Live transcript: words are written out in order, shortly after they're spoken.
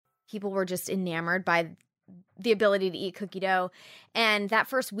People were just enamored by the ability to eat cookie dough. And that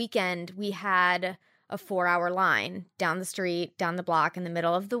first weekend, we had a 4-hour line down the street, down the block in the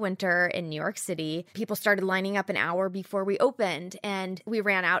middle of the winter in New York City. People started lining up an hour before we opened, and we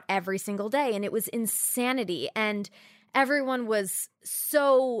ran out every single day, and it was insanity. And everyone was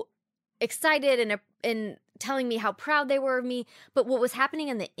so excited and telling me how proud they were of me. But what was happening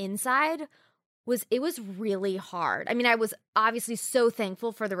on the inside it was really hard. I mean, I was obviously so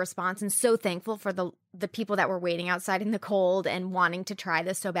thankful for the response and so thankful for the people that were waiting outside in the cold and wanting to try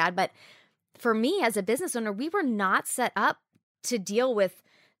this so bad. But for me as a business owner, we were not set up to deal with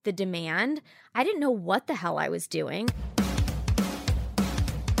the demand. I didn't know what the hell I was doing.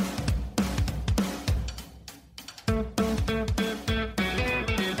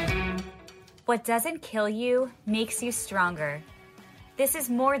 What doesn't kill you makes you stronger. This is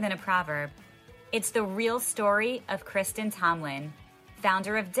more than a proverb. It's the real story of Kristen Tomlin,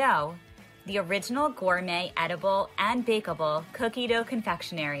 founder of Dough, the original gourmet, edible, and bakeable cookie dough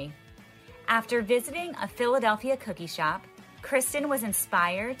confectionery. After visiting a Philadelphia cookie shop, Kristen was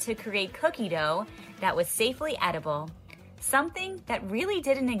inspired to create cookie dough that was safely edible, something that really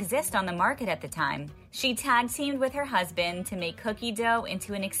didn't exist on the market at the time. She tag-teamed with her husband to make cookie dough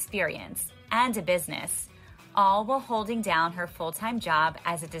into an experience and a business, all while holding down her full-time job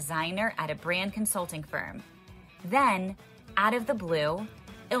as a designer at a brand consulting firm. Then, out of the blue,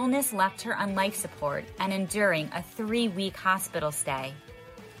 illness left her on life support and enduring a 3-week hospital stay.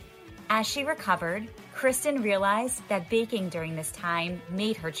 As she recovered, Kristen realized that baking during this time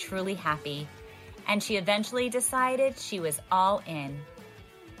made her truly happy, and she eventually decided she was all in.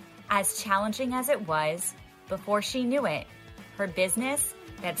 As challenging as it was, before she knew it, her business,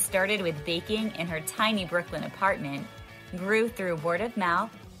 that started with baking in her tiny Brooklyn apartment, grew through word of mouth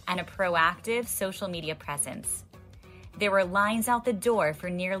and a proactive social media presence. There were lines out the door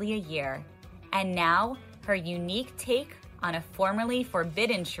for nearly a year, and now her unique take on a formerly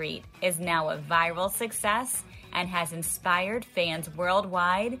forbidden treat is now a viral success and has inspired fans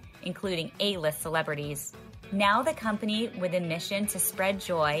worldwide, including A-list celebrities. Now the company, with a mission to spread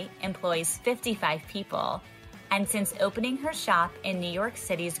joy, employs 55 people. And since opening her shop in New York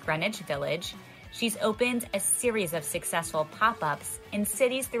City's Greenwich Village, she's opened a series of successful pop-ups in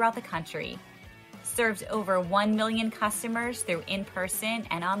cities throughout the country, served over 1 million customers through in-person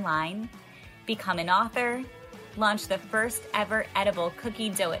and online, become an author, launched the first ever edible cookie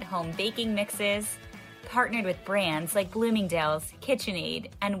dough at home baking mixes, partnered with brands like Bloomingdale's,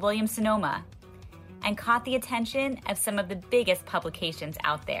 KitchenAid, and Williams-Sonoma, and caught the attention of some of the biggest publications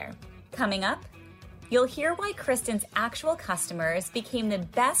out there. Coming up, you'll hear why Kristen's actual customers became the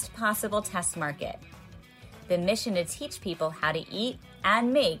best possible test market, the mission to teach people how to eat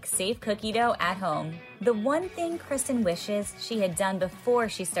and make safe cookie dough at home, the one thing Kristen wishes she had done before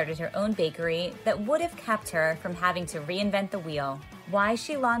she started her own bakery that would have kept her from having to reinvent the wheel, why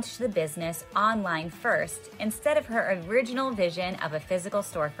she launched the business online first instead of her original vision of a physical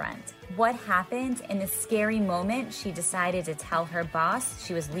storefront, what happened in the scary moment she decided to tell her boss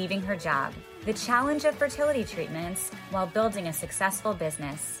she was leaving her job, the challenge of fertility treatments while building a successful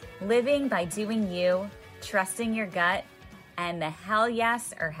business, living by doing you, trusting your gut, and the hell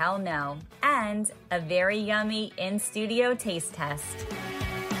yes or hell no, and a very yummy in-studio taste test.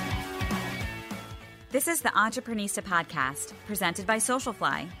 This is the Entreprenista Podcast, presented by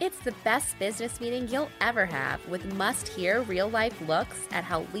Socialfly. It's the best business meeting you'll ever have, with must-hear real-life looks at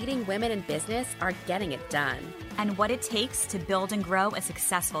how leading women in business are getting it done. And what it takes to build and grow a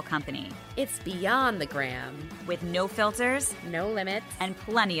successful company. It's beyond the gram. With no filters, no limits, and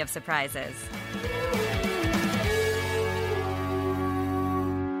plenty of surprises.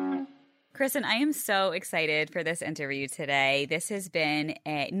 Kristen, I am so excited for this interview today. This has been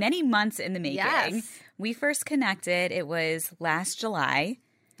many months in the making. Yes. We first connected, it was last July.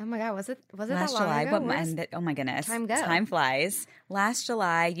 Oh my God, was it last that long July? ago? Oh my goodness. Time go. Time flies. Last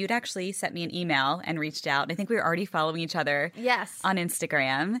July, you'd actually sent me an email and reached out. I think we were already following each other on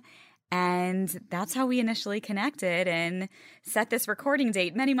Instagram. And that's how we initially connected and set this recording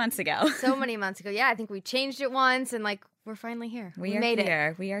date many months ago. So many months ago. Yeah, I think we changed it once and we're finally here. We made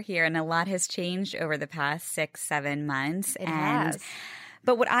it. We are here. And a lot has changed over the past 6-7 months. It has.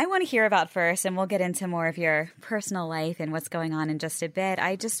 But what I want to hear about first, and we'll get into more of your personal life and what's going on in just a bit,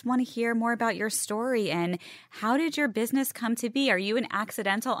 I just want to hear more about your story and how did your business come to be? Are you an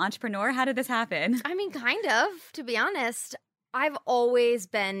accidental entrepreneur? How did this happen? I mean, kind of, to be honest. I've always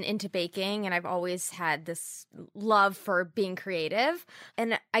been into baking and I've always had this love for being creative.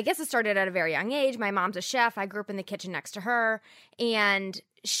 And I guess it started at a very young age. My mom's a chef. I grew up in the kitchen next to her. And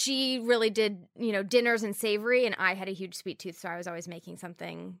she really did, dinners and savory. And I had a huge sweet tooth. So I was always making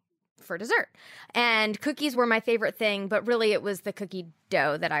something for dessert. And cookies were my favorite thing, but really it was the cookie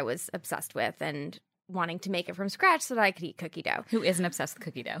dough that I was obsessed with and wanting to make it from scratch so that I could eat cookie dough. Who isn't obsessed with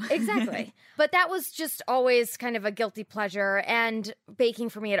cookie dough? Exactly. But that was just always kind of a guilty pleasure. And baking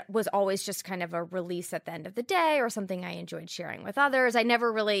for me, it was always just kind of a release at the end of the day or something I enjoyed sharing with others. I never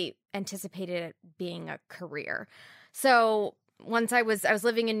really anticipated it being a career. So once I was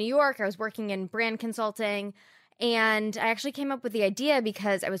living in New York, I was working in brand consulting, and I actually came up with the idea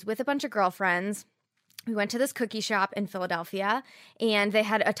because I was with a bunch of girlfriends. We went to this cookie shop in Philadelphia, and they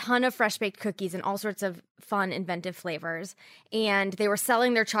had a ton of fresh baked cookies and all sorts of fun, inventive flavors. And they were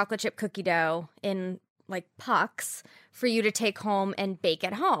selling their chocolate chip cookie dough in like pucks for you to take home and bake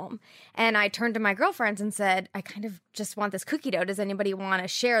at home. And I turned to my girlfriends and said, I kind of just want this cookie dough. Does anybody want to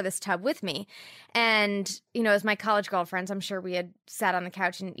share this tub with me? And, you know, as my college girlfriends, I'm sure we had sat on the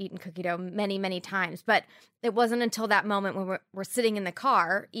couch and eaten cookie dough many, many times. But it wasn't until that moment when we're sitting in the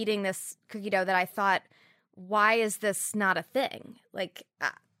car eating this cookie dough that I thought, why is this not a thing? Like,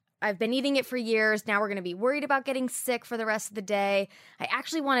 I've been eating it for years. Now we're going to be worried about getting sick for the rest of the day. I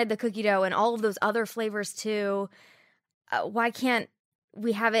actually wanted the cookie dough and all of those other flavors too. Why can't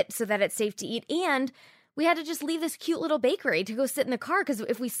we have it so that it's safe to eat? And we had to just leave this cute little bakery to go sit in the car, because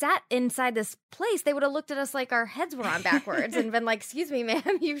if we sat inside this place, they would have looked at us like our heads were on backwards and been like, excuse me,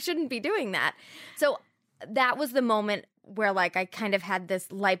 ma'am, you shouldn't be doing that. So that was the moment where like I kind of had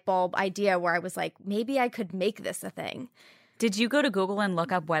this light bulb idea where I was like, maybe I could make this a thing. Did you go to Google and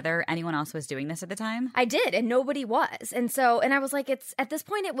look up whether anyone else was doing this at the time? I did, and nobody was. And I was like, at this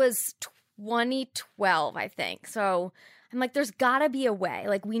point, it was 2012, I think. So I'm like, there's got to be a way.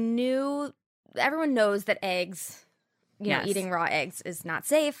 Like, everyone knows that eggs, you know, eating raw eggs is not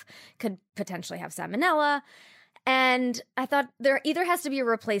safe, could potentially have salmonella. And I thought there either has to be a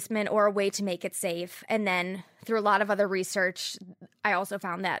replacement or a way to make it safe. And then through a lot of other research, I also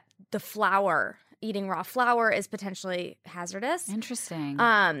found that the flour, eating raw flour, is potentially hazardous. Interesting.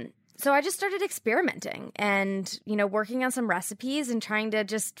 So I just started experimenting and, you know, working on some recipes and trying to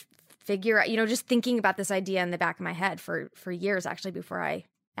just figure out, you know, just thinking about this idea in the back of my head for years, actually, before I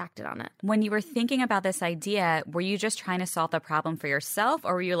acted on it. When you were thinking about this idea, were you just trying to solve the problem for yourself,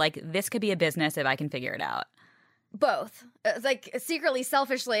 or were you like, this could be a business if I can figure it out? Both. Like, secretly,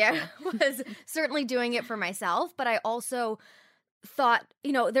 selfishly, I was certainly doing it for myself, but I also thought,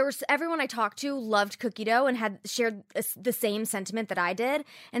 you know, everyone I talked to loved cookie dough and had shared the same sentiment that I did.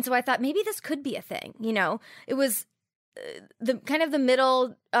 And so I thought maybe this could be a thing. You know, it was the kind of the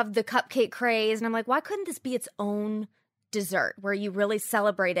middle of the cupcake craze. And I'm like, why couldn't this be its own dessert where you really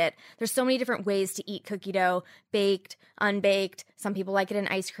celebrate it? There's so many different ways to eat cookie dough: baked, unbaked. Some people like it in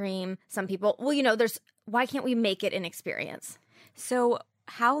ice cream. Some people, well, you know, why can't we make it an experience? So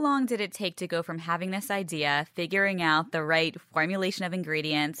how long did it take to go from having this idea, figuring out the right formulation of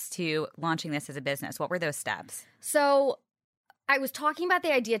ingredients, to launching this as a business? What were those steps? So I was talking about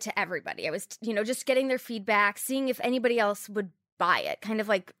the idea to everybody. I was, you know, just getting their feedback, seeing if anybody else would buy it, kind of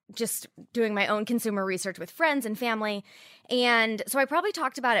like just doing my own consumer research with friends and family. And so I probably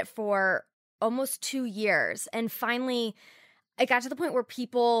talked about it for almost 2 years. And finally, I got to the point where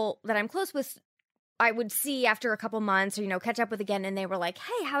people that I'm close with, I would see after a couple months or, you know, catch up with again. And they were like,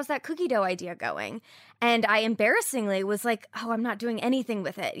 hey, how's that cookie dough idea going? And I embarrassingly was like, oh, I'm not doing anything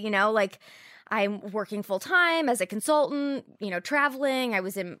with it. You know, like, I'm working full time as a consultant, you know, traveling. I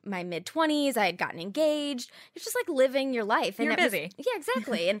was in my mid-20s. I had gotten engaged. It's just like living your life. And you're busy. Yeah,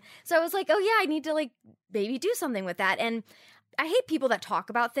 exactly. And so I was like, oh yeah, I need to like maybe do something with that. And I hate people that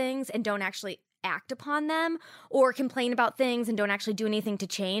talk about things and don't actually act upon them, or complain about things and don't actually do anything to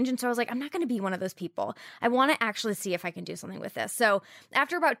change. And so I was like, I'm not going to be one of those people. I want to actually see if I can do something with this. So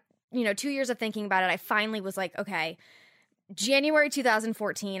after about, you know, 2 years of thinking about it, I finally was like, okay, January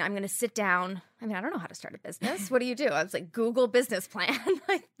 2014, I'm going to sit down. I mean, I don't know how to start a business. What do you do? I was like, Google business plan.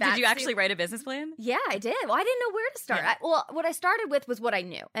 Like, did you actually write a business plan? Yeah, I did. Well, I didn't know where to start. Yeah. What I started with was what I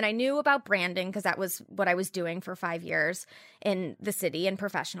knew. And I knew about branding because that was what I was doing for 5 years in the city and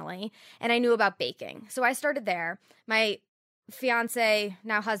professionally. And I knew about baking. So I started there. My fiance,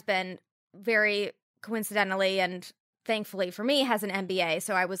 now husband, very coincidentally and thankfully for me, has an MBA.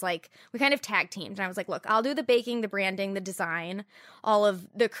 So I was like, we kind of tag teamed. And I was like, look, I'll do the baking, the branding, the design, all of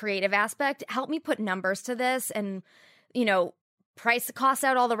the creative aspect. Help me put numbers to this and, you know, cost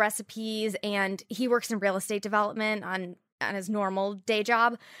out all the recipes. And he works in real estate development on his normal day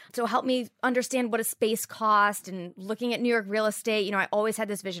job. So help me understand what a space cost and looking at New York real estate. You know, I always had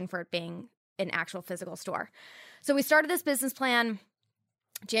this vision for it being an actual physical store. So we started this business plan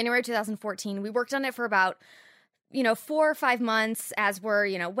January 2014. We worked on it for about 4 or 5 months as we're,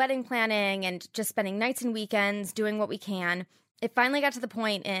 wedding planning and just spending nights and weekends doing what we can. it finally got to the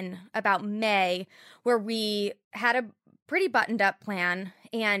point in about May where we had a pretty buttoned up plan,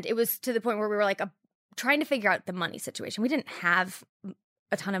 and it was to the point where we were like trying to figure out the money situation. We didn't have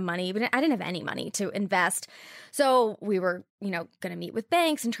a ton of money, but I didn't have any money to invest. So we were, going to meet with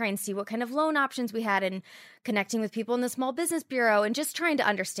banks and try and see what kind of loan options we had, and connecting with people in the Small Business Bureau and just trying to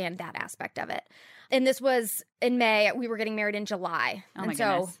understand that aspect of it. And this was in May. We were getting married in July. Oh, and my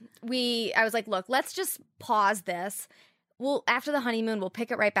goodness. I was like, look, let's just pause this. After the honeymoon, we'll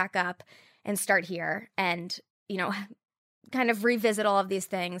pick it right back up and start here and, kind of revisit all of these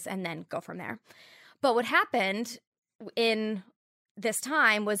things and then go from there. But what happened in this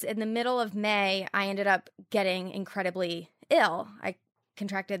time was in the middle of May, I ended up getting incredibly ill. I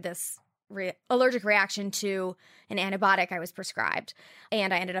contracted this allergic reaction to an antibiotic I was prescribed.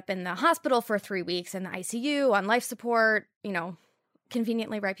 And I ended up in the hospital for 3 weeks in the ICU on life support,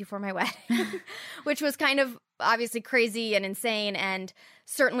 conveniently right before my wedding, which was kind of obviously crazy and insane, and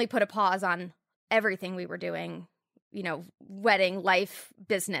certainly put a pause on everything we were doing, wedding, life,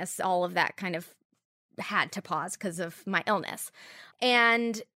 business, all of that kind of had to pause because of my illness.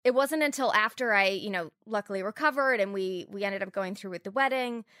 And it wasn't until after I, luckily recovered and we ended up going through with the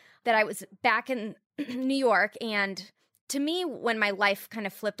wedding that I was back in New York. And to me, when my life kind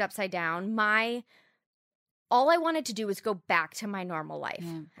of flipped upside down, all I wanted to do was go back to my normal life.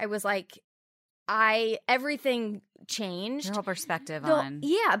 Yeah. I was like, everything changed. Your whole perspective on.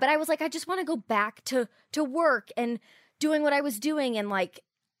 Yeah, but I was like, I just want to go back to work and doing what I was doing and like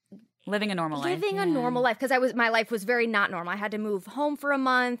living a normal life. Living a normal life, because my life was very not normal. I had to move home for a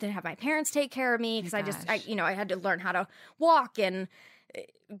month and have my parents take care of me because I had to learn how to walk and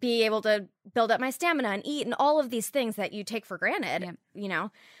be able to build up my stamina and eat and all of these things that you take for granted,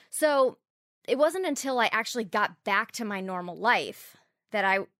 So it wasn't until I actually got back to my normal life that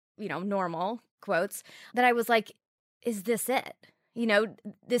I, normal quotes, that I was like, is this it?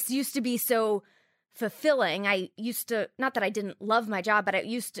 This used to be so fulfilling. I used to, not that I didn't love my job, but I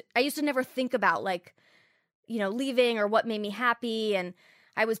used to never think about like, leaving or what made me happy. And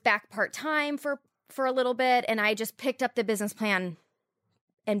I was back part-time for a little bit, and I just picked up the business plan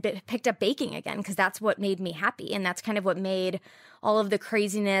and picked up baking again, because that's what made me happy. And that's kind of what made all of the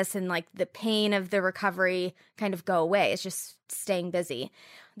craziness and like the pain of the recovery kind of go away. It's just staying busy.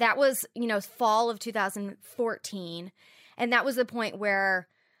 That was, fall of 2014. And that was the point where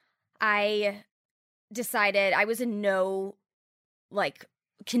I decided I was in no like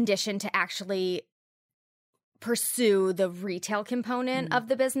condition to actually pursue the retail component of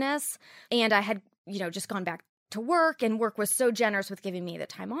the business. And I had, just gone back to work, and work was so generous with giving me the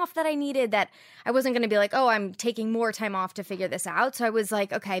time off that I needed that I wasn't going to be like, oh, I'm taking more time off to figure this out. So I was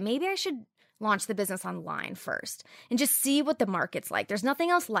like, okay, maybe I should launch the business online first and just see what the market's like. There's nothing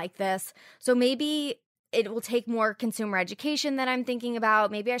else like this. So maybe it will take more consumer education that I'm thinking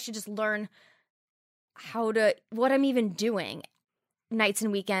about. Maybe I should just learn what I'm even doing nights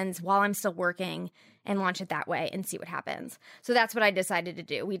and weekends while I'm still working, and launch it that way and see what happens. So that's what I decided to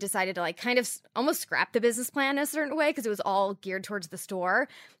do. We decided to like kind of almost scrap the business plan in a certain way, because it was all geared towards the store,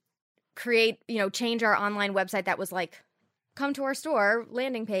 change our online website that was like, come to our store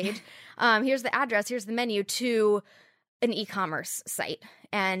landing page. Here's the address, here's the menu, to an e-commerce site.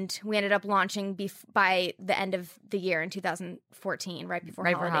 And we ended up launching by the end of the year in 2014, right before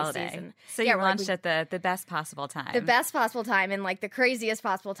holiday season. So you launched at the best possible time. The best possible time and like the craziest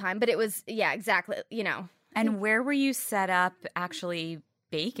possible time. But it was, exactly, And where were you set up actually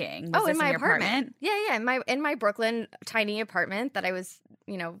baking? In my apartment. Yeah, in my Brooklyn tiny apartment that I was,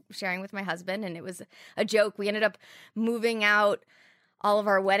 sharing with my husband. And it was a joke. We ended up moving out all of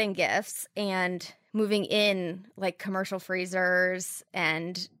our wedding gifts and moving in like commercial freezers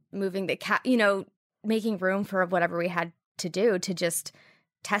and moving the making room for whatever we had to do to just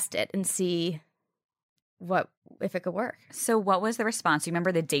test it and see if it could work. So what was the response? You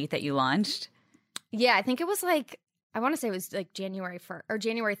remember the date that you launched? Yeah, I think it was like, I want to say it was like January 1st or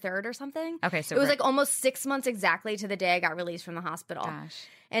January 3rd or something. Okay, so it was like almost 6 months exactly to the day I got released from the hospital. Gosh.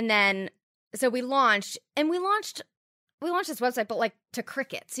 And then so we launched this website, but like to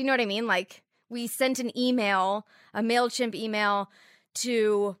crickets. You know what I mean? Like we sent an email, a MailChimp email,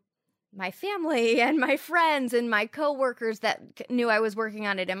 to my family and my friends and my coworkers that knew I was working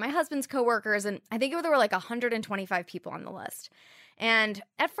on it, and my husband's coworkers. And I think there were like 125 people on the list. And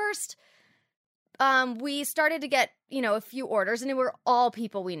at first, we started to get, a few orders, and they were all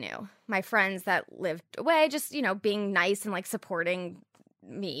people we knew. My friends that lived away, just, being nice and like supporting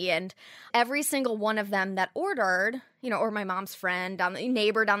me. And every single one of them that ordered, or my mom's friend,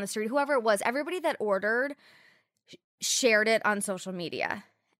 neighbor down the street, whoever it was, everybody that ordered shared it on social media.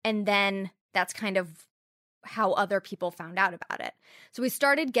 And then that's kind of how other people found out about it. So we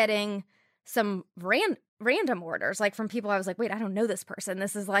started getting some random orders, like from people I was like, wait, I don't know this person.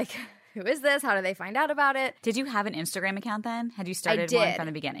 This is like, who is this? How do they find out about it? Did you have an Instagram account then? Had you started one from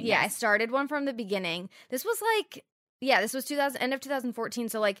the beginning? Yeah, yes. I started one from the beginning. This was like, this was end of 2014.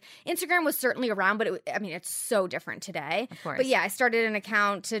 So like Instagram was certainly around, but it's so different today. Of course. But yeah, I started an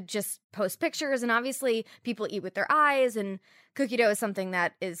account to just post pictures, and obviously people eat with their eyes, and cookie dough is something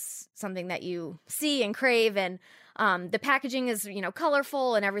that you see and crave, and the packaging is,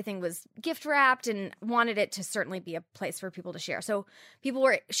 colorful, and everything was gift wrapped, and wanted it to certainly be a place for people to share. So people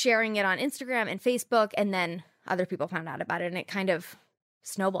were sharing it on Instagram and Facebook, and then other people found out about it, and it kind of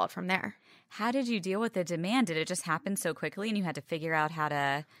snowballed from there. How did you deal with the demand? Did it just happen so quickly and you had to figure out how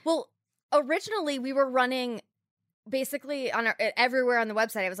to... Well, originally we were running basically everywhere on the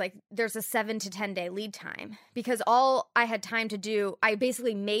website. I was like, there's a 7 to 10 day lead time, because all I had time to do, I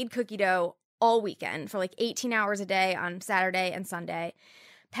basically made cookie dough all weekend for like 18 hours a day on Saturday and Sunday,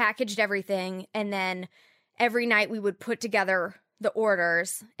 packaged everything, and then every night we would put together the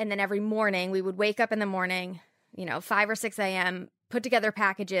orders, and then every morning we would wake up in the morning, 5 or 6 a.m., put together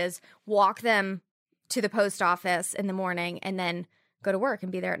packages, walk them to the post office in the morning, and then go to work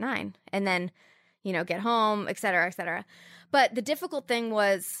and be there at 9, and then, get home, et cetera, et cetera. But the difficult thing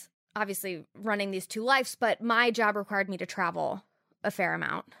was obviously running these two lives, but my job required me to travel a fair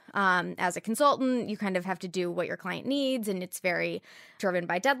amount. As a consultant, you kind of have to do what your client needs, and it's very driven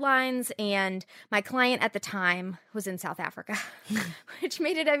by deadlines. And my client at the time was in South Africa, which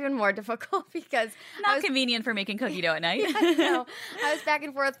made it even more difficult because not convenient for making cookie dough at night. No, I was back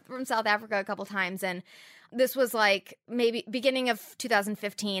and forth from South Africa a couple times, and this was like maybe beginning of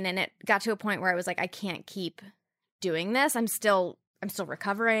 2015, and it got to a point where I was like, I can't keep doing this. I'm still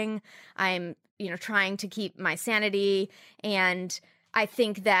recovering. I'm trying to keep my sanity, and I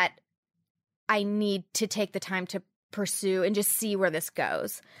think that I need to take the time to pursue and just see where this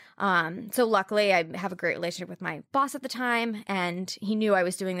goes. So luckily, I have a great relationship with my boss at the time, and he knew I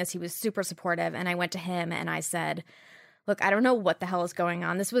was doing this. He was super supportive, and I went to him and I said, look, I don't know what the hell is going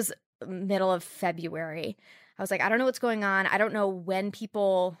on. This was middle of February. I was like, I don't know what's going on. I don't know when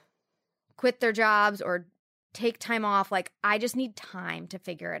people quit their jobs or take time off. Like, I just need time to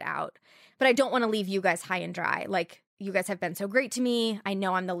figure it out. But I don't want to leave you guys high and dry. Like, you guys have been so great to me. I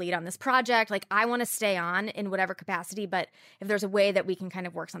know I'm the lead on this project. Like, I want to stay on in whatever capacity, but if there's a way that we can kind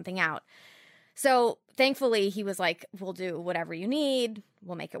of work something out. So thankfully, he was like, we'll do whatever you need.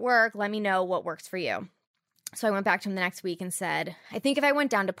 We'll make it work. Let me know what works for you. So I went back to him the next week and said, I think if I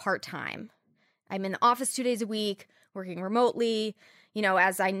went down to part-time, I'm in the office 2 days a week, working remotely,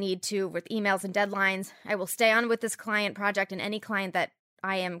 as I need to with emails and deadlines. I will stay on with this client project and any client that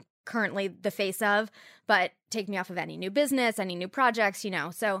I am currently the face of, but take me off of any new business, any new projects,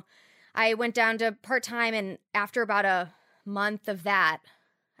 So I went down to part-time, and after about a month of that,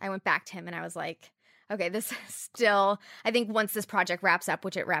 I went back to him and I was like, okay, this is still, I think once this project wraps up,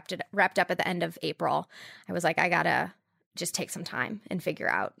 which it wrapped up at the end of April, I was like, I gotta just take some time and figure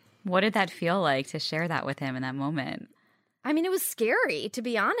out. What did that feel like to share that with him in that moment? I mean, it was scary, to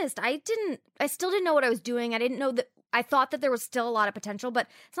be honest. I still didn't know what I was doing. I thought that there was still a lot of potential, but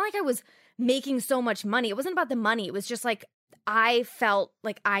it's not like I was making so much money. It wasn't about the money. It was just like, I felt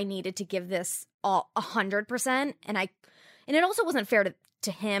like I needed to give this all 100%. And it also wasn't fair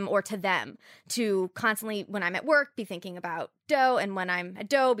to him or to them to constantly, when I'm at work, be thinking about dough, and when I'm at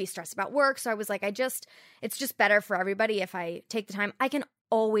dough, be stressed about work. So I was like, it's just better for everybody if I take the time. I can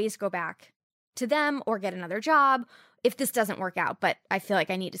always go back to them or get another job if this doesn't work out, but I feel like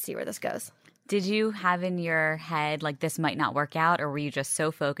I need to see where this goes. Did you have in your head, like, this might not work out, or were you just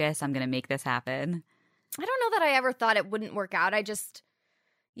so focused, I'm going to make this happen? I don't know that I ever thought it wouldn't work out. I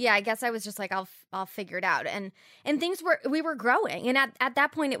guess I was just like, I'll figure it out. And we were growing. And at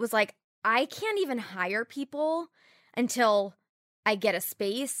that point, it was like, I can't even hire people until I get a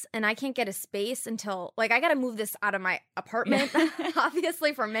space, and I can't get a space until, like, I got to move this out of my apartment,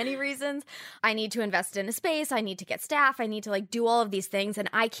 obviously, for many reasons. I need to invest in a space. I need to get staff. I need to, like, do all of these things, and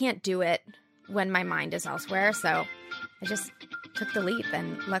I can't do it when my mind is elsewhere. So I just took the leap,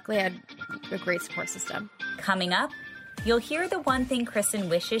 and luckily I had a great support system. Coming up, you'll hear the one thing Kristen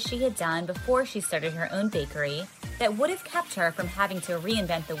wishes she had done before she started her own bakery that would have kept her from having to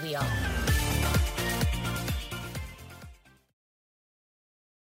reinvent the wheel.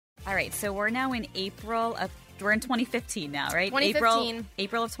 All right, so we're now in we're in 2015 now, right? 2015.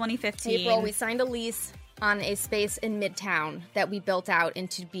 April of 2015. April, we signed a lease on a space in Midtown that we built out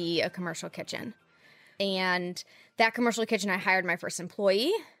into be a commercial kitchen. And that commercial kitchen, I hired my first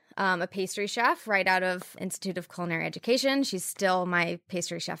employee. a pastry chef right out of Institute of Culinary Education. She's still my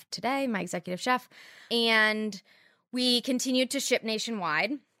pastry chef today, my executive chef. And we continued to ship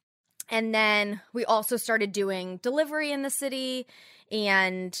nationwide. And then we also started doing delivery in the city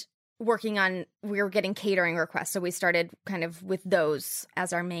and we were getting catering requests. So we started kind of with those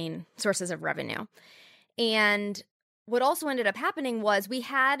as our main sources of revenue. And what also ended up happening was we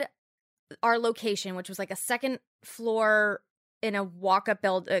had our location, which was like a second floor in a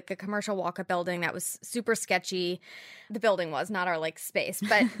a commercial walk-up building that was super sketchy. The building was, not our like space,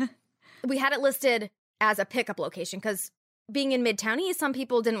 but we had it listed as a pickup location because being in Midtown East, some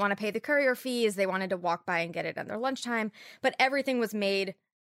people didn't want to pay the courier fees. They wanted to walk by and get it at their lunchtime, but everything was made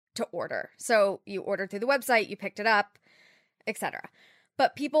to order. So you ordered through the website, you picked it up, etc.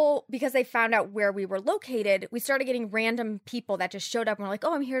 But people, because they found out where we were located, we started getting random people that just showed up and were like,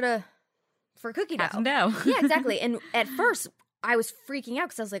 oh, I'm here for cookie dough. Have some dough. Yeah, exactly. And at first, I was freaking out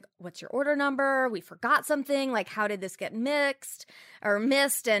because I was like, what's your order number? We forgot something. Like, how did this get mixed or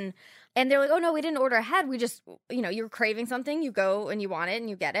missed? And they're like, oh, no, we didn't order ahead. We just, you're craving something. You go and you want it and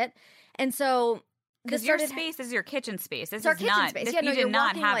you get it. And so because your space is your kitchen space. This is our is kitchen not, space. This, yeah, no, you did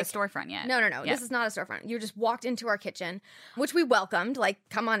not have like, a storefront yet. No. Yeah. This is not a storefront. You just walked into our kitchen, which we welcomed. Like,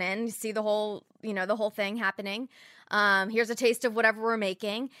 come on in, see the whole, the whole thing happening. Here's a taste of whatever we're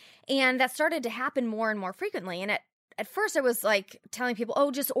making. And that started to happen more and more frequently. And at first I was like telling people, oh,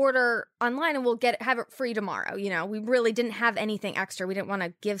 just order online and we'll have it free tomorrow. We really didn't have anything extra. We didn't want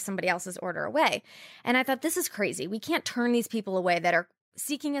to give somebody else's order away. And I thought, this is crazy. We can't turn these people away that are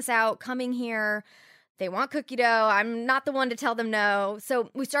seeking us out, coming here. They want cookie dough. I'm not the one to tell them no. So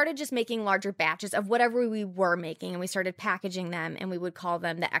we started just making larger batches of whatever we were making, and we started packaging them, and we would call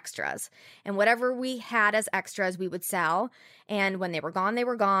them the extras. And whatever we had as extras, we would sell. And when they were gone, they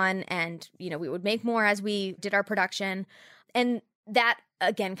were gone. And, we would make more as we did our production. And that,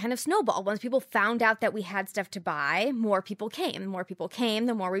 again, kind of snowballed. Once people found out that we had stuff to buy, more people came. The more people came,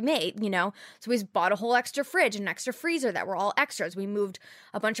 the more we made, So we bought a whole extra fridge and an extra freezer that were all extras. We moved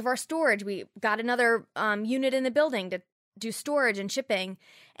a bunch of our storage. We got another unit in the building to do storage and shipping.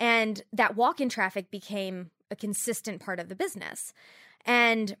 And that walk-in traffic became a consistent part of the business.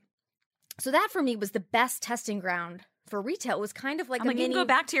 And so that, for me, was the best testing ground for retail. It was kind of like you can go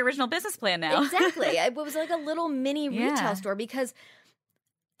back to your original business plan now. Exactly. It was like a little mini retail store because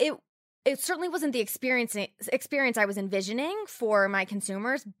it certainly wasn't the experience I was envisioning for my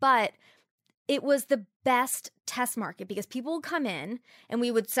consumers, but it was the best test market because people would come in and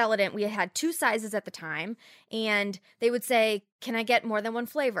we would sell it in. We had 2 sizes at the time, and they would say, can I get more than one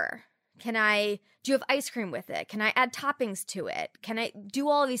flavor? Do you have ice cream with it? Can I add toppings to it? Can I do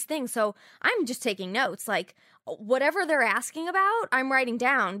all of these things? So I'm just taking notes. Like, whatever they're asking about, I'm writing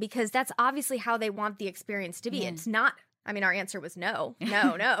down because that's obviously how they want the experience to be. It's not, our answer was no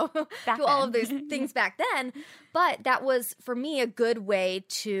to all of those things back then. But that was, for me, a good way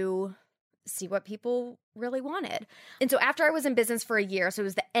to see what people really wanted. And so after I was in business for a year, so it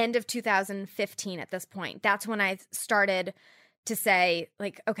was the end of 2015 at this point, that's when I started to say,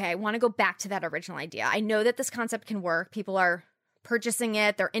 like, okay, I want to go back to that original idea. I know that this concept can work. People are purchasing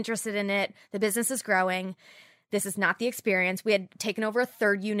it. They're interested in it. The business is growing. This is not the experience. We had taken over a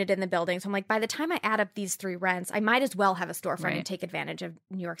 3rd unit in the building. So I'm like, by the time I add up these 3 rents, I might as well have a storefront and take advantage of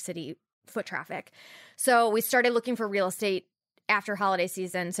New York City foot traffic. So we started looking for real estate after holiday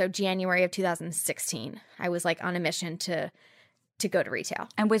season. So January of 2016, I was like on a mission to go to retail.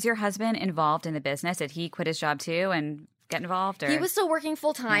 And was your husband involved in the business? Did he quit his job too and get involved? Or? He was still working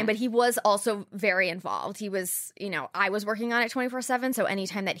full time, but he was also very involved. He was, I was working on it 24/7. So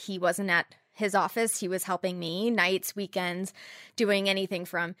anytime that he wasn't at his office, he was helping me nights, weekends, doing anything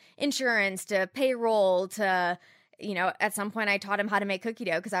from insurance to payroll to, at some point I taught him how to make cookie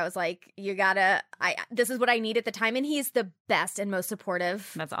dough because I was like, this is what I need at the time. And he's the best and most supportive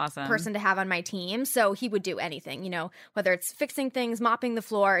That's awesome. person to have on my team. So he would do anything, whether it's fixing things, mopping the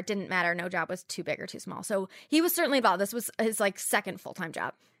floor, it didn't matter. No job was too big or too small. So he was certainly involved. This was his second full-time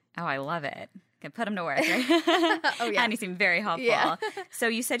job. Oh, I love it. Can put him to work, right? Oh, yeah. And he seemed very helpful. Yeah. So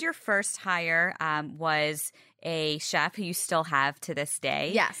you said your first hire was a chef who you still have to this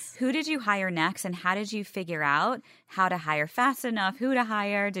day. Yes. Who did you hire next, and how did you figure out how to hire fast enough, who to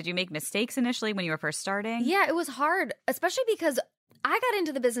hire? Did you make mistakes initially when you were first starting? Yeah, it was hard, especially because I got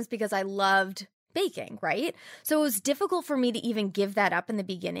into the business because I loved baking, right? So it was difficult for me to even give that up in the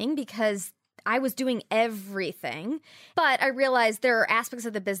beginning because I was doing everything, but I realized there are aspects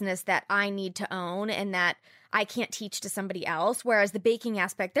of the business that I need to own and that I can't teach to somebody else. Whereas the baking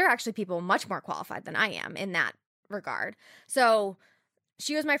aspect, there are actually people much more qualified than I am in that regard. So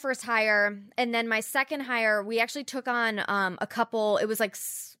she was my first hire. And then my second hire, we actually took on a couple, it was like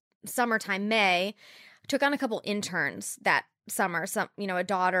summertime, May, took on a couple interns that summer, a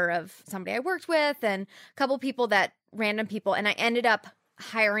daughter of somebody I worked with and a couple people random people. And I ended up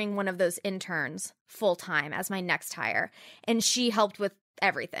hiring one of those interns full time as my next hire. And she helped with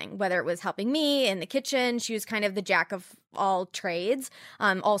everything, whether it was helping me in the kitchen. She was kind of the jack of all trades,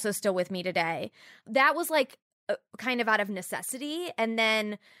 also still with me today. That was like kind of out of necessity. And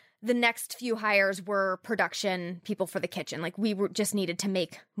then the next few hires were production people for the kitchen. Like we just needed to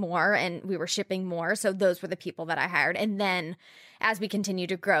make more and we were shipping more. So those were the people that I hired. And then as we continue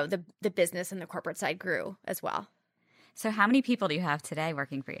to grow, the business and the corporate side grew as well. So how many people do you have today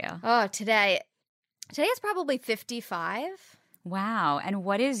working for you? Oh, today is probably 55. Wow. And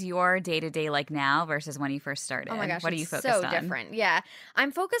what is your day-to-day like now versus when you first started? Oh my gosh, what are you focused so on? Different. Yeah.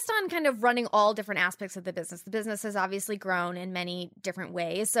 I'm focused on kind of running all different aspects of the business. The business has obviously grown in many different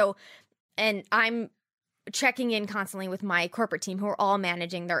ways. And I'm checking in constantly with my corporate team who are all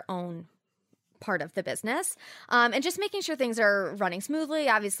managing their own part of the business, and just making sure things are running smoothly.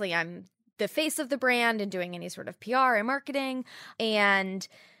 Obviously, I'm the face of the brand and doing any sort of PR and marketing. And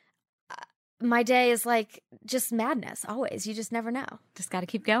my day is like just madness always. You just never know. Just got to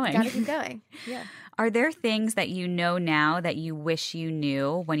keep going. Got to keep going. Yeah. Are there things that you know now that you wish you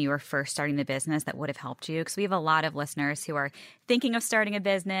knew when you were first starting the business that would have helped you? Because we have a lot of listeners who are thinking of starting a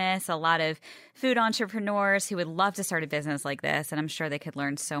business, a lot of food entrepreneurs who would love to start a business like this. And I'm sure they could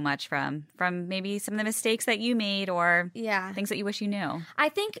learn so much from maybe some of the mistakes that you made or things that you wish you knew. I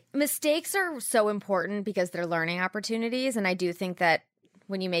think mistakes are so important because they're learning opportunities. And I do think that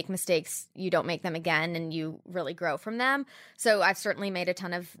when you make mistakes, you don't make them again and you really grow from them. So I've certainly made a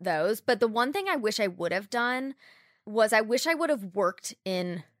ton of those. But the one thing I wish I would have done was I wish I would have worked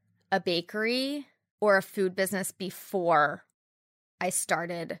in a bakery or a food business before I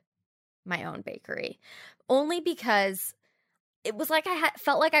started my own bakery. Only because it was like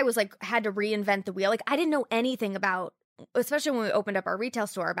felt like I was like had to reinvent the wheel. Like I didn't know anything about, especially when we opened up our retail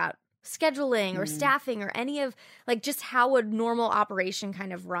store, about scheduling or staffing or any of like just how a normal operation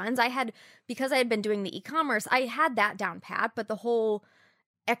kind of runs. Because I had been doing the e-commerce, I had that down pat, but the whole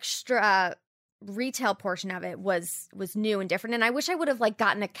extra retail portion of it was new and different. And I wish I would have like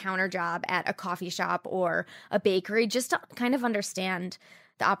gotten a counter job at a coffee shop or a bakery just to kind of understand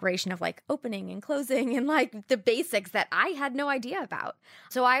the operation of like opening and closing and like the basics that I had no idea about.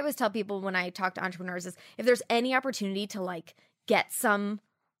 So I always tell people when I talk to entrepreneurs is if there's any opportunity to like get some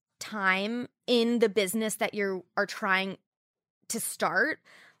time in the business that you are trying to start,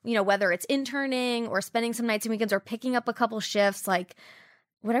 whether it's interning or spending some nights and weekends or picking up a couple shifts, like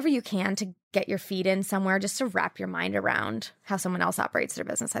whatever you can to get your feet in somewhere, just to wrap your mind around how someone else operates their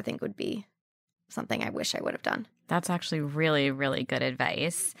business, I think would be something I wish I would have done. That's actually really, really good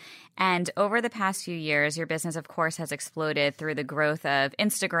advice. And over the past few years, your business, of course, has exploded through the growth of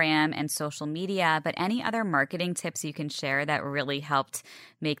Instagram and social media. But any other marketing tips you can share that really helped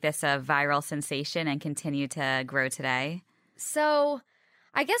make this a viral sensation and continue to grow today? So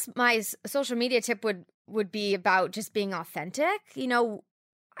I guess my social media tip would be about just being authentic.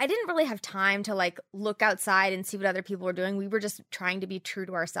 I didn't really have time to like look outside and see what other people were doing. We were just trying to be true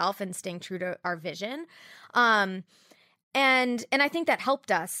to ourselves and staying true to our vision. And I think that helped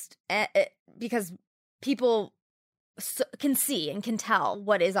us because people can see and can tell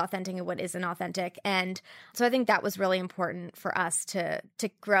what is authentic and what isn't authentic. And so I think that was really important for us to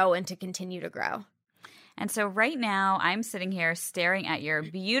grow and to continue to grow. And so right now I'm sitting here staring at your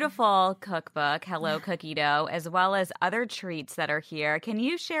beautiful cookbook, Hello Cookie Dough, as well as other treats that are here. Can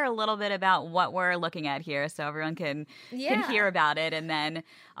you share a little bit about what we're looking at here so everyone can hear about it? And then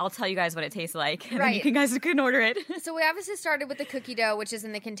I'll tell you guys what it tastes like. And then you guys can order it. So we obviously started with the cookie dough, which is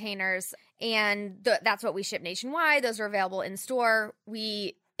in the containers. And that's what we ship nationwide. Those are available in store.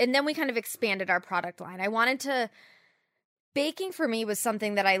 And then we kind of expanded our product line. Baking for me was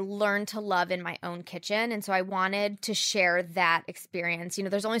something that I learned to love in my own kitchen. And so I wanted to share that experience.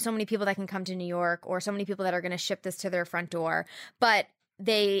 There's only so many people that can come to New York or so many people that are going to ship this to their front door. But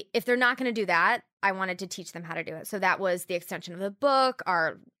if they're not going to do that, I wanted to teach them how to do it. So that was the extension of the book,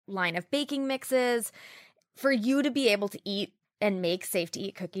 our line of baking mixes, for you to be able to eat and make safe to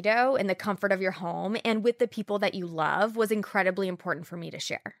eat cookie dough in the comfort of your home and with the people that you love was incredibly important for me to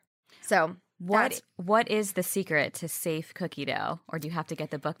share. So what is the secret to safe cookie dough? Or do you have to get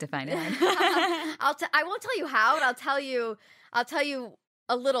the book to find out? I won't tell you how, but I'll tell you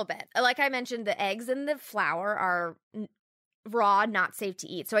a little bit. Like I mentioned, the eggs and the flour are raw, not safe to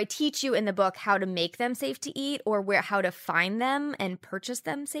eat. So I teach you in the book how to make them safe to eat, or how to find them and purchase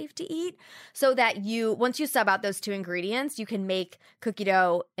them safe to eat, so that once you sub out those two ingredients, you can make cookie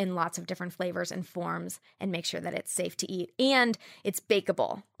dough in lots of different flavors and forms and make sure that it's safe to eat. And it's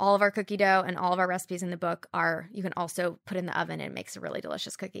bakeable. All of our cookie dough and all of our recipes in the book you can also put in the oven, and it makes a really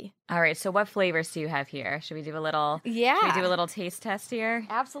delicious cookie. All right. So what flavors do you have here? Should we do a little taste test here?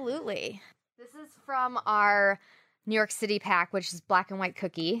 Absolutely. This is from our New York City pack, which is black and white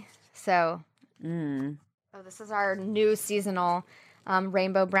cookie. So, this is our new seasonal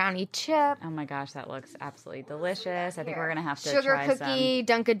rainbow brownie chip. Oh my gosh, that looks absolutely delicious. I think we're gonna have to sugar try cookie,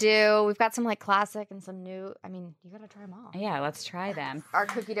 Dunkadoo. We've got some like classic and some new. I mean, you gotta try them all. Yeah, let's try them. Our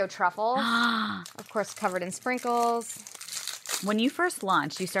cookie dough truffles, of course, covered in sprinkles. When you first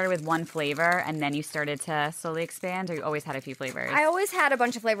launched, you started with one flavor and then you started to slowly expand, or you always had a few flavors? I always had a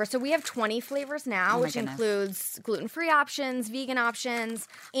bunch of flavors. So we have 20 flavors now, which goodness. includes gluten-free options, vegan options.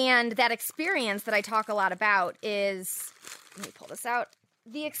 And that experience that I talk a lot about is, let me pull this out.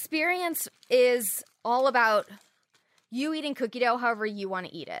 The experience is all about you eating cookie dough however you want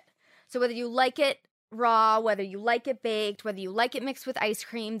to eat it. So whether you like it raw, whether you like it baked, whether you like it mixed with ice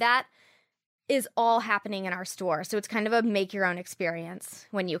cream, that is all happening in our store. So it's kind of a make your own experience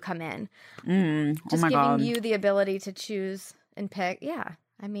when you come in. Just giving you the ability to choose and pick. Yeah.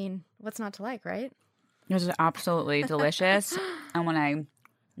 I mean, what's not to like, right? This is absolutely delicious. And when I'm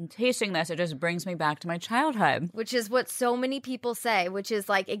tasting this, it just brings me back to my childhood. Which is what so many people say, which is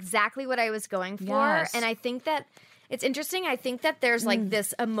like exactly what I was going for. Yes. And I think that it's interesting. I think that there's like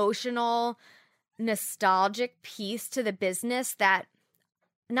this emotional, nostalgic piece to the business that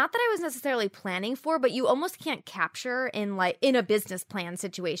not that I was necessarily planning for, but you almost can't capture in a business plan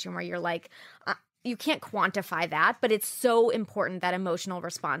situation where you're like, you can't quantify that, but it's so important, that emotional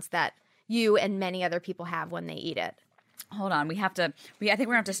response that you and many other people have when they eat it. Hold on. I think we're going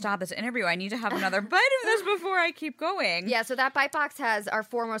to have to stop this interview. I need to have another bite of this before I keep going. Yeah, so that bite box has our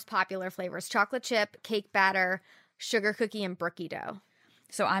 4 most popular flavors: chocolate chip, cake batter, sugar cookie, and brookie dough.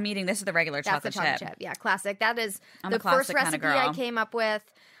 So I'm eating, this is the regular chocolate chip. That's the chocolate chip. Yeah, classic. That is I'm the a classic first recipe kind of girl. I came up with.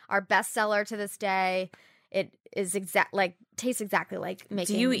 Our bestseller to this day. It is tastes exactly like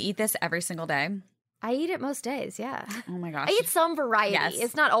making. Do you eat this every single day? I eat it most days, yeah. Oh my gosh. I eat some variety. Yes.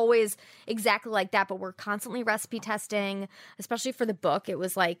 It's not always exactly like that, but we're constantly recipe testing, especially for the book. It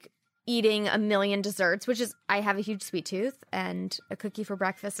was like eating a million desserts, which is, I have a huge sweet tooth, and a cookie for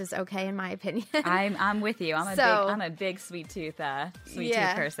breakfast is okay in my opinion. I'm with you. I'm a big sweet tooth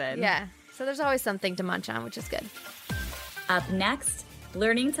person. Yeah. So there's always something to munch on, which is good. Up next,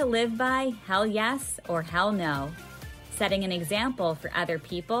 learning to live by hell yes or hell no. Setting an example for other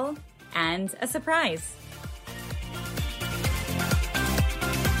people, and a surprise.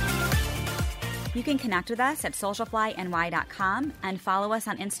 You can connect with us at socialflyny.com and follow us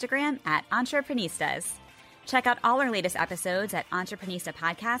on Instagram at Entreprenistas. Check out all our latest episodes at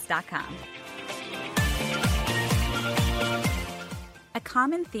entreprenistapodcast.com. A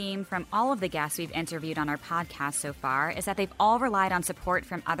common theme from all of the guests we've interviewed on our podcast so far is that they've all relied on support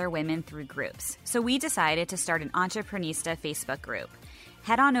from other women through groups. So we decided to start an Entreprenista Facebook group.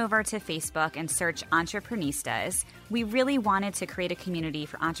 Head on over to Facebook and search Entreprenistas. We really wanted to create a community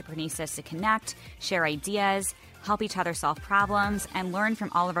for entreprenistas to connect, share ideas, help each other solve problems, and learn from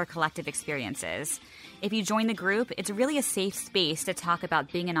all of our collective experiences. If you join the group, it's really a safe space to talk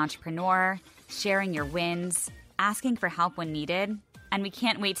about being an entrepreneur, sharing your wins, asking for help when needed, and we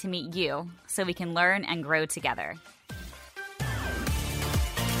can't wait to meet you so we can learn and grow together.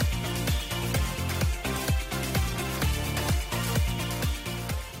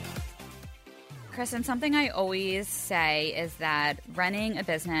 Kristen, something I always say is that running a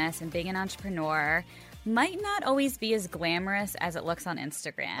business and being an entrepreneur might not always be as glamorous as it looks on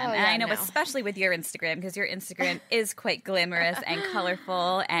Instagram. And I know, especially with your Instagram, because your Instagram is quite glamorous and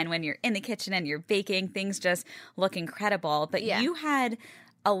colorful. And when you're in the kitchen and you're baking, things just look incredible. But you had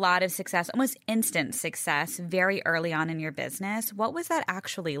a lot of success, almost instant success, very early on in your business. What was that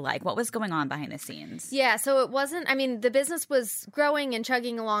actually like? What was going on behind the scenes? Yeah, so it wasn't, I mean, the business was growing and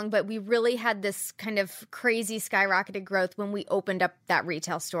chugging along, but we really had this kind of crazy skyrocketed growth when we opened up that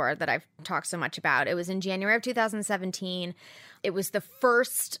retail store that I've talked so much about. It was in January of 2017. It was the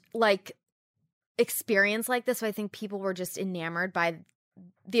first experience like this. So I think people were just enamored by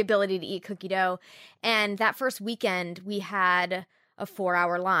the ability to eat cookie dough. And that first weekend, we had a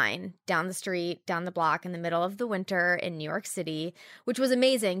 4-hour line down the street, down the block in the middle of the winter in New York City, which was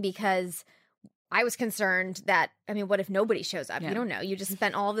amazing because I was concerned that, I mean, what if nobody shows up? Yeah. You don't know. You just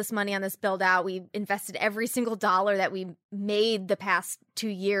spent all this money on this build out. We invested every single dollar that we made the past 2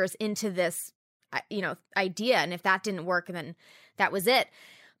 years into this idea. And if that didn't work, then that was it.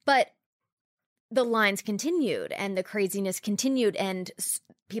 But the lines continued and the craziness continued, and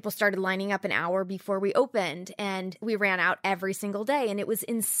people started lining up an hour before we opened, and we ran out every single day, and it was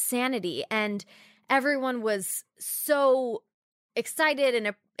insanity. And everyone was so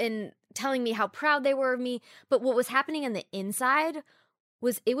excited and telling me how proud they were of me. But what was happening on the inside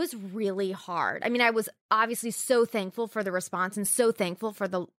it was really hard. I mean, I was obviously so thankful for the response and so thankful for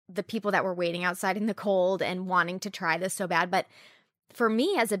the people that were waiting outside in the cold and wanting to try this so bad. But for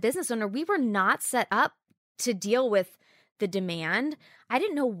me as a business owner, we were not set up to deal with the demand. I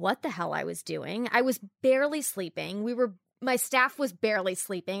didn't know what the hell I was doing. I was barely sleeping. My staff was barely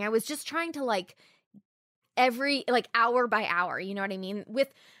sleeping. I was just trying to every hour by hour, you know what I mean?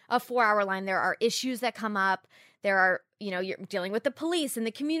 With a 4-hour line, there are issues that come up. There are, you're dealing with the police and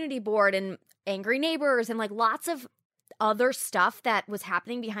the community board and angry neighbors and lots of other stuff that was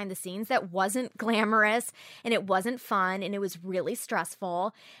happening behind the scenes that wasn't glamorous and it wasn't fun and it was really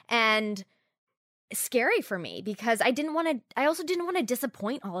stressful and scary for me because I also didn't want to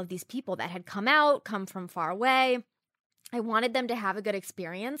disappoint all of these people that had come from far away. I wanted them to have a good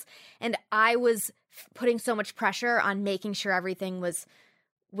experience, and I was putting so much pressure on making sure everything was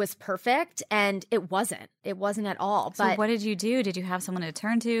perfect, and it wasn't at all. So what did you do? Did you have someone to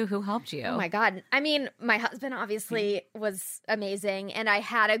turn to? Who helped you? Oh my God. I mean, my husband obviously was amazing, and I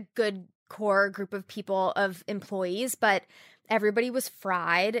had a good core group of people, of employees, but everybody was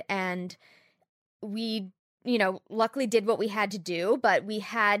fried, and we, luckily did what we had to do, but we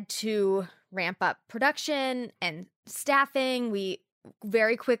had to ramp up production and staffing. We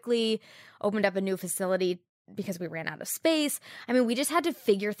very quickly opened up a new facility because we ran out of space. I mean, we just had to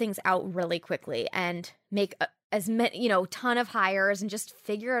figure things out really quickly and make as many, ton of hires and just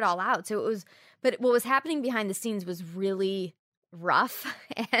figure it all out. But what was happening behind the scenes was really rough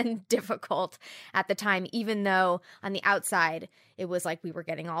and difficult at the time, even though on the outside, it was we were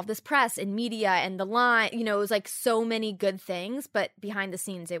getting all this press and media and the line, it was so many good things, but behind the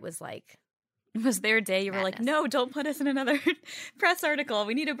scenes, it was was there a day you were like, no, don't put us in another press article.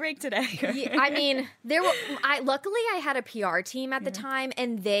 We need a break today. Yeah, I mean, luckily I had a PR team at the time,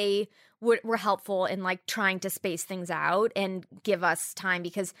 and they were helpful in trying to space things out and give us time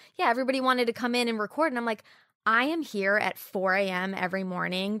because, everybody wanted to come in and record. And I'm like, I am here at 4 a.m. every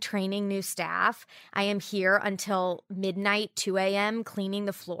morning training new staff. I am here until midnight, 2 a.m. cleaning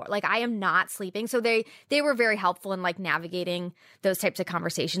the floor. I am not sleeping. So they were very helpful in navigating those types of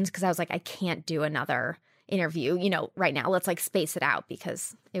conversations because I was like, I can't do another interview, right now. Let's space it out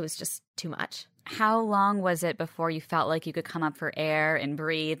because it was just too much. How long was it before you felt like you could come up for air and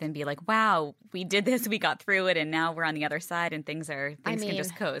breathe and be like, wow, we did this, we got through it, and now we're on the other side and things can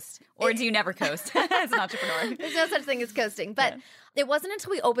just coast? Or do you never coast as an entrepreneur? There's no such thing as coasting. But it wasn't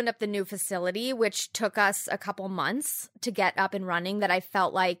until we opened up the new facility, which took us a couple months to get up and running, that I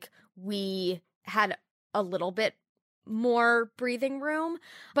felt like we had a little bit more breathing room.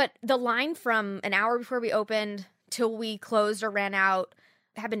 But the line from an hour before we opened till we closed or ran out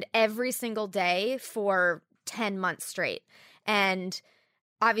happened every single day for 10 months straight. And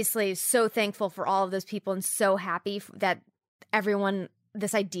obviously so thankful for all of those people and so happy that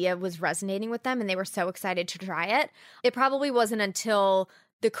this idea was resonating with them and they were so excited to try it. It probably wasn't until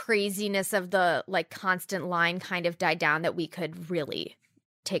the craziness of the constant line kind of died down that we could really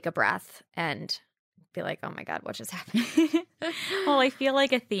take a breath and be like, oh my God, what just happened? Well, I feel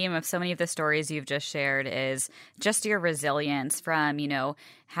like a theme of so many of the stories you've just shared is just your resilience from,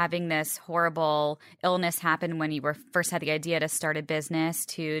 having this horrible illness happen when you first had the idea to start a business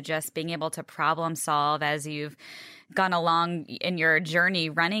to just being able to problem solve as you've gone along in your journey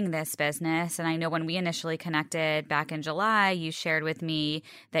running this business. And I know when we initially connected back in July, you shared with me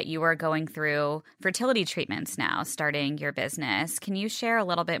that you were going through fertility treatments now, starting your business. Can you share a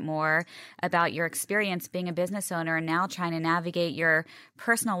little bit more about your experience being a business owner and now trying to navigate your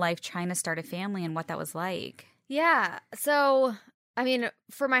personal life, trying to start a family, and what that was like? Yeah. So, I mean,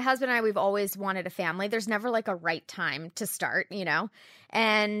 for my husband and I, we've always wanted a family. There's never a right time to start,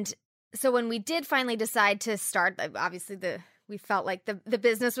 And so when we did finally decide to start, obviously we felt like the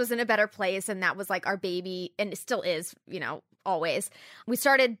business was in a better place, and that was our baby, and it still is, always. We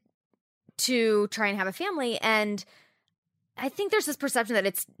started to try and have a family, and I think there's this perception that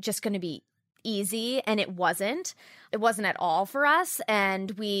it's just going to be easy, and it wasn't. It wasn't at all for us,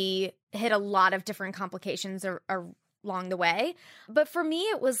 and we hit a lot of different complications along the way. But for me,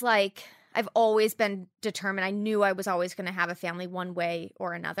 it was I've always been determined. I knew I was always going to have a family one way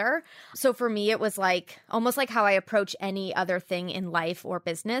or another. So for me, it was like almost like how I approach any other thing in life or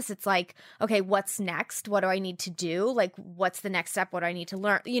business. It's like, okay, what's next? What do I need to do? Like, what's the next step? What do I need to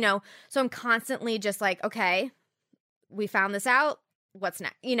learn? You know, so I'm constantly just like, okay, we found this out. What's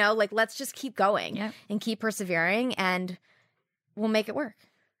next? You know, like, let's just keep going and keep persevering, and we'll make it work.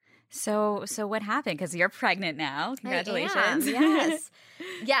 So what happened? Because you're pregnant now. Congratulations. I am, yes.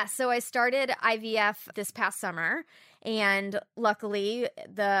 Yeah. So I started IVF this past summer, and luckily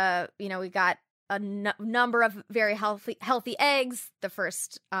we got a number of very healthy eggs, the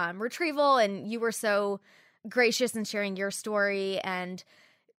first retrieval, and you were so gracious in sharing your story, and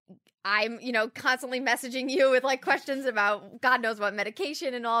I'm, constantly messaging you with like questions about God knows what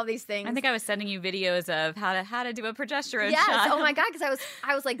medication and all of these things. I think I was sending you videos of how to do a progesterone yes. shot. Oh my God. Because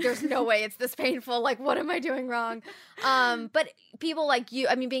I was like, there's no way it's this painful. Like, what am I doing wrong? But people like you,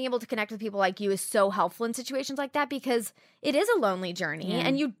 I mean, being able to connect with people like you is so helpful in situations like that, because it is a lonely journey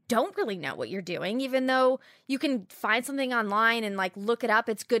and you don't really know what you're doing, even though you can find something online and like look it up.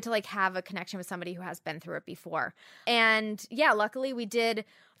 It's good to like have a connection with somebody who has been through it before. And yeah, luckily we did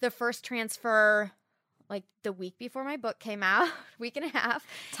the first transfer like the week before my book came out, week and a half.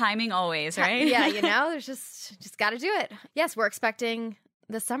 Timing always, right? Yeah, there's just got to do it. Yes, we're expecting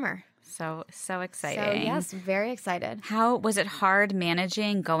this summer. So exciting. So yes, very excited. How was it hard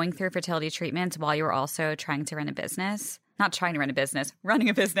managing going through fertility treatments while you were also trying to run a business? Not trying to run a business, running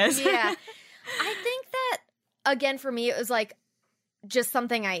a business. Yeah. I think that, again, for me, it was like just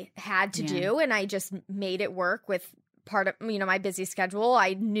something I had to do, and I just made it work with part of my busy schedule.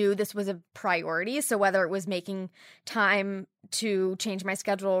 I knew this was a priority. So whether it was making time to change my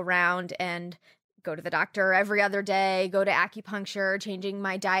schedule around and go to the doctor every other day, go to acupuncture, changing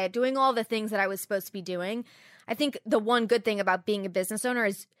my diet, doing all the things that I was supposed to be doing. I think the one good thing about being a business owner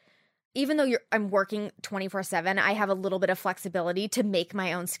is even though I'm working 24/7, I have a little bit of flexibility to make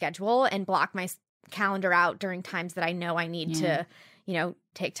my own schedule and block my calendar out during times that I know I need to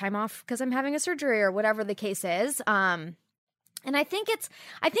take time off because I'm having a surgery or whatever the case is. And I think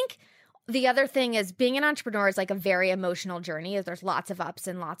the other thing is being an entrepreneur is like a very emotional journey. There's lots of ups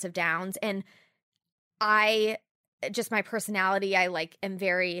and lots of downs. And my personality, I like am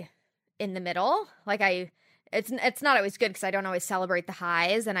very in the middle. Like it's not always good because I don't always celebrate the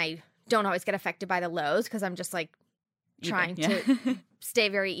highs, and I don't always get affected by the lows because I'm just like trying to stay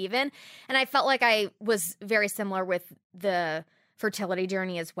very even. And I felt like I was very similar with the fertility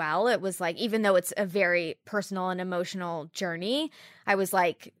journey as well. It was like, even though it's a very personal and emotional journey, I was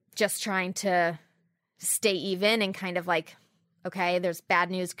like just trying to stay even and kind of like, okay, there's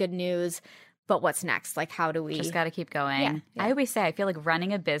bad news, good news, but what's next? Like, how do we just got to keep going? Yeah. I always say I feel like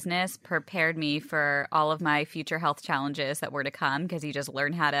running a business prepared me for all of my future health challenges that were to come, because you just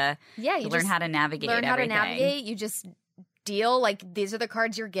learn how to learn how to navigate everything. You just deal, like, these are the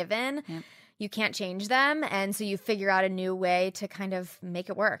cards you're given. Yep. You can't change them. And so you figure out a new way to kind of make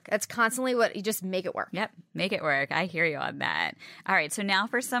it work. That's constantly what you just make it work. Yep. Make it work. I hear you on that. All right. So now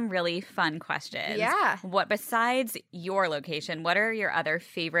for some really fun questions. Yeah. What, besides your location, what are your other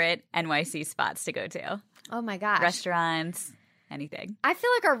favorite NYC spots to go to? Oh my gosh. Restaurants, anything. I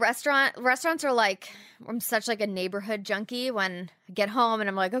feel like our restaurants are like, I'm such like a neighborhood junkie. When I get home and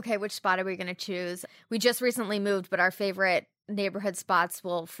I'm like, okay, which spot are we going to choose? We just recently moved, but our favorite neighborhood spots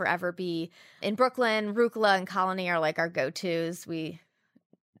will forever be in Brooklyn. Rucola and Colony are like our go-tos.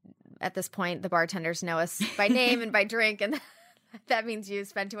 At this point, the bartenders know us by name and by drink, and that means you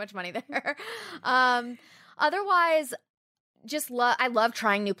spend too much money there. Otherwise, I love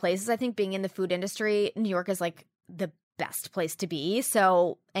trying new places. I think being in the food industry, New York is like the best place to be.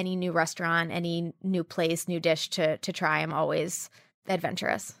 So any new restaurant, any new place, new dish to try, I'm always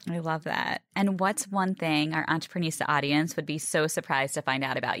adventurous. I love that. And what's one thing our Entreprenista audience would be so surprised to find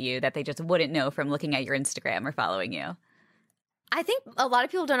out about you that they just wouldn't know from looking at your Instagram or following you? I think a lot of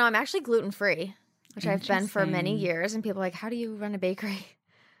people don't know I'm actually gluten-free, which I've been for many years. And people are like, how do you run a bakery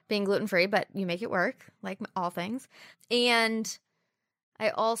being gluten-free? But you make it work, like all things. And I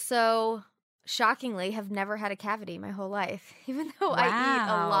also, shockingly, have never had a cavity my whole life, even though I eat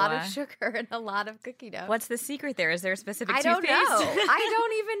a lot of sugar and a lot of cookie dough. What's the secret there? Is there a specific I toothpaste? don't know. I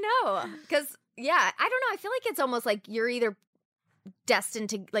don't even know. Because, I don't know. I feel like it's almost like you're either destined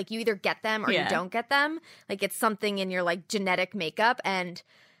to, like, you either get them or you don't get them. Like, it's something in your, like, genetic makeup, and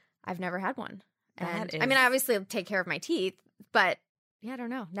I've never had one. And I mean, I obviously take care of my teeth, but I don't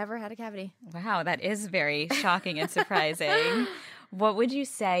know. Never had a cavity. Wow, that is very shocking and surprising. What would you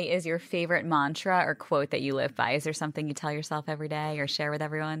say is your favorite mantra or quote that you live by? Is there something you tell yourself every day or share with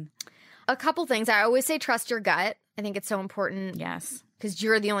everyone? A couple things. I always say trust your gut. I think it's so important. Yes. Because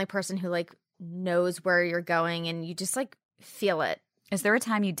you're the only person who like knows where you're going and you just like feel it. Is there a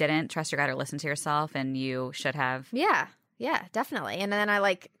time you didn't trust your gut or listen to yourself and you should have? Yeah, definitely. And then I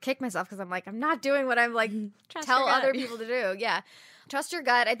like kick myself because I'm like, I'm not doing what I'm like Trust tell your gut. other people to do. Yeah. Trust your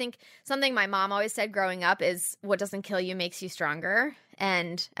gut. I think something my mom always said growing up is what doesn't kill you makes you stronger.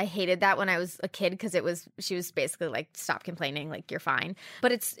 And I hated that when I was a kid because she was basically like, stop complaining, like you're fine.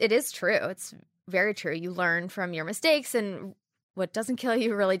 But it is true. It's very true. You learn from your mistakes, and what doesn't kill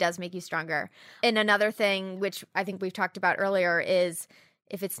you really does make you stronger. And another thing, which I think we've talked about earlier, is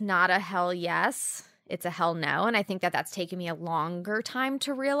if it's not a hell yes, it's a hell no. And I think that that's taken me a longer time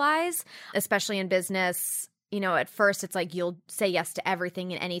to realize, especially in business. You know, at first it's like you'll say yes to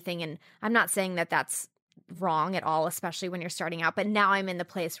everything and anything. And I'm not saying that that's wrong at all, especially when you're starting out. But now I'm in the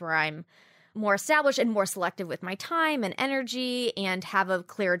place where I'm more established and more selective with my time and energy and have a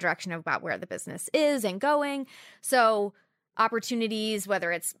clearer direction about where the business is and going. So opportunities,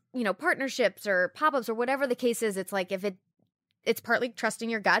 whether it's, you know, partnerships or pop-ups or whatever the case is, it's like it's partly trusting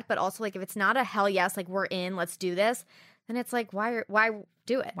your gut, but also like if it's not a hell yes, like we're in, let's do this, then it's like why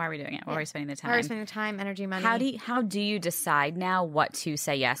do it? Why are we doing it? Why are we spending the time? Why are we spending the time, energy, money? How do you decide now what to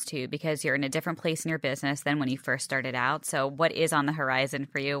say yes to? Because you're in a different place in your business than when you first started out. So what is on the horizon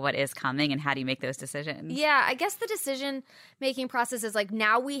for you? What is coming? And how do you make those decisions? Yeah, I guess the decision-making process is like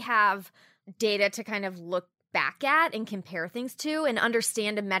now we have data to kind of look back at and compare things to and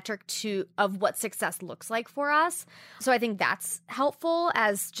understand a metric of what success looks like for us. So I think that's helpful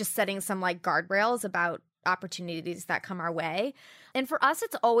as just setting some like guardrails about opportunities that come our way. And for us,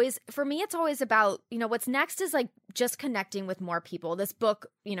 it's always about, you know, what's next is like just connecting with more people. This book,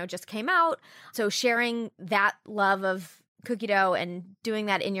 you know, just came out. So sharing that love of cookie dough and doing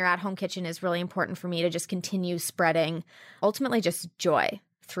that in your at-home kitchen is really important for me to just continue spreading ultimately just joy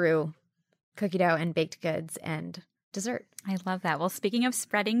through cookie dough and baked goods and dessert. I love that. Well, speaking of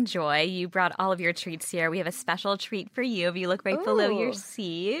spreading joy, you brought all of your treats here. We have a special treat for you. If you look right below your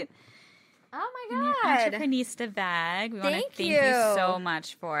seat. Oh my God. Entreprenista bag. We want to Thank thank you you so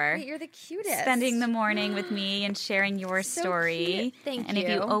much for Wait, you're the cutest. spending the morning with me and sharing your So story. cute. Thank and you. if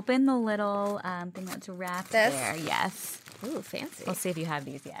you open the little thing that's wrapped This? there, yes. Ooh, fancy. We'll see if you have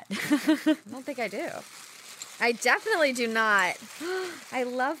these yet. I don't think I do. I definitely do not. I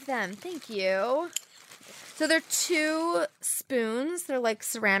love them. Thank you. So they're 2 spoons. They're like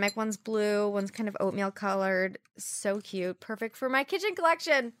ceramic. One's blue. One's kind of oatmeal colored. So cute. Perfect for my kitchen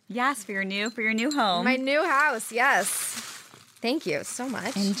collection. Yes, for your new home. My new house. Yes. Thank you so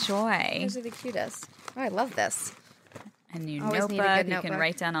much. Enjoy. Those are the cutest. Oh, I love this. A new Always need a notebook. good You can notebook.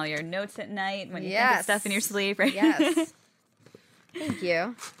 write down all your notes at night when you think Yes. of stuff in your sleep, right? Yes. Thank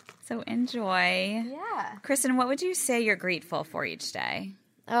you. So enjoy. Yeah. Kristen, what would you say you're grateful for each day?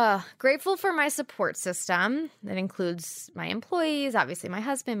 Grateful for my support system. That includes my employees, obviously my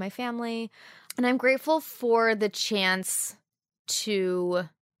husband, my family. And I'm grateful for the chance to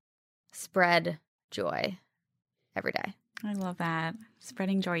spread joy every day. I love that.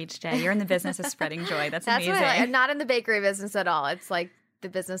 Spreading joy each day. You're in the business of spreading joy. That's amazing. What I like. I'm not in the bakery business at all. It's like the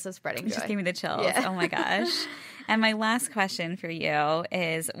business of spreading You joy. just gave me the chills. Yeah. Oh my gosh. And my last question for you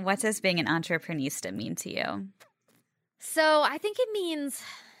is, what does being an entreprenista mean to you? So I think it means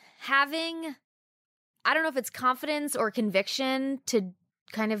having, I don't know if it's confidence or conviction to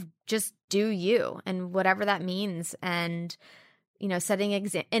kind of just do you and whatever that means. And, you know, setting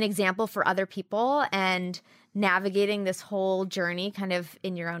an example for other people and navigating this whole journey kind of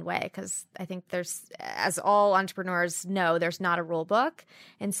in your own way. Because I think there's, as all entrepreneurs know, there's not a rule book.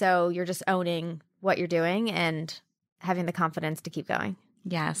 And so you're just owning what you're doing and having the confidence to keep going.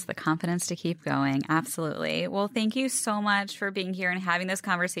 Yes, the confidence to keep going. Absolutely. Well, thank you so much for being here and having this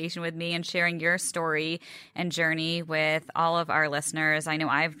conversation with me and sharing your story and journey with all of our listeners. I know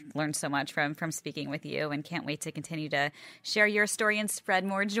I've learned so much from speaking with you and can't wait to continue to share your story and spread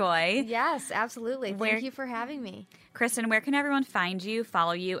more joy. Yes, absolutely. Thank you for having me. Kristen, where can everyone find you,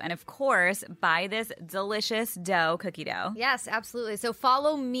 follow you, and of course, buy this delicious dough, cookie dough? Yes, absolutely. So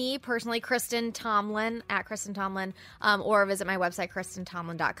follow me personally, Kristen Tomlin, at Kristen Tomlin, or visit my website,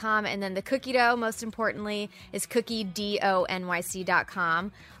 KristenTomlin.com. And then the cookie dough, most importantly, is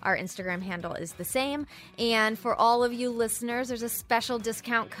cookiedonyc.com. Our Instagram handle is the same. And for all of you listeners, there's a special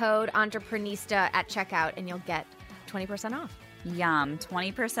discount code, Entreprenista, at checkout, and you'll get 20% off. Yum.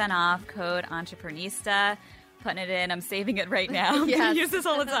 20% off, code Entreprenista. Putting it in. I'm saving it right now. I'm Yes. going to use this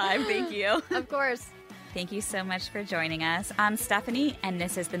all the time. Thank you. Of course. Thank you so much for joining us. I'm Stephanie, and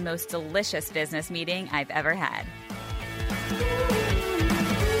this is the most delicious business meeting I've ever had.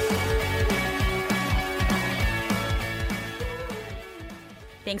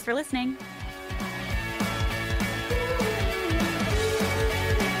 Thanks for listening.